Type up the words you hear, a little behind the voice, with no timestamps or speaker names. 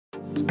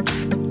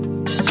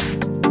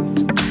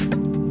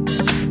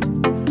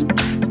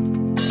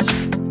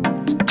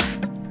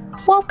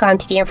Welcome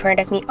to the in front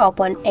of me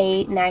OPPO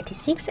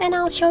A96, and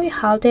I'll show you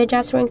how to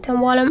adjust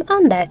ringtone volume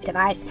on this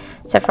device.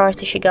 So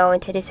first you should go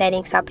into the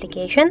settings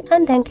application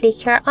and then click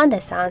here on the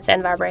sounds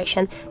and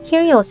vibration.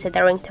 Here you'll see the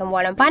ringtone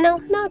volume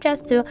panel. Now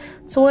just to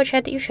switch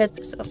it, you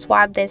should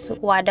swipe this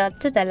white dot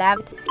to the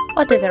left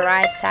or to the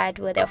right side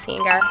with your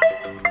finger.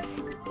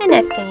 And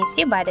as can you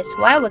see, by this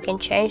way we can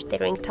change the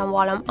ringtone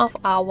volume of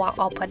our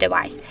OPPO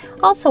device.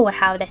 Also we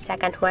have the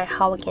second way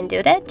how we can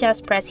do that.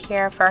 Just press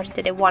here first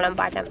to the volume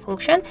button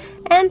function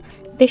and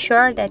be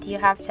sure that you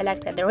have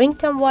selected the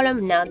ringtone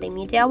volume, not the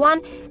media one.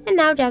 And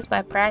now just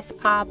by press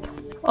up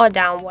or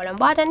down volume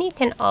button, you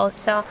can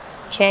also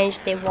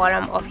change the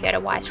volume of your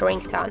device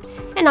ringtone.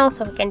 And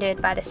also we can do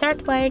it by the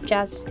third way,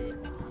 just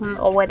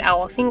with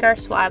our finger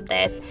swipe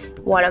this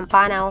volume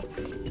panel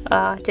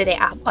to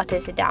the up or to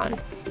the down.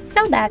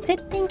 So that's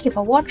it, thank you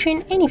for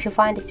watching, and if you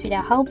find this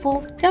video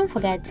helpful, don't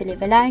forget to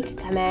leave a like,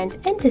 comment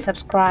and to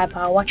subscribe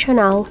our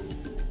channel.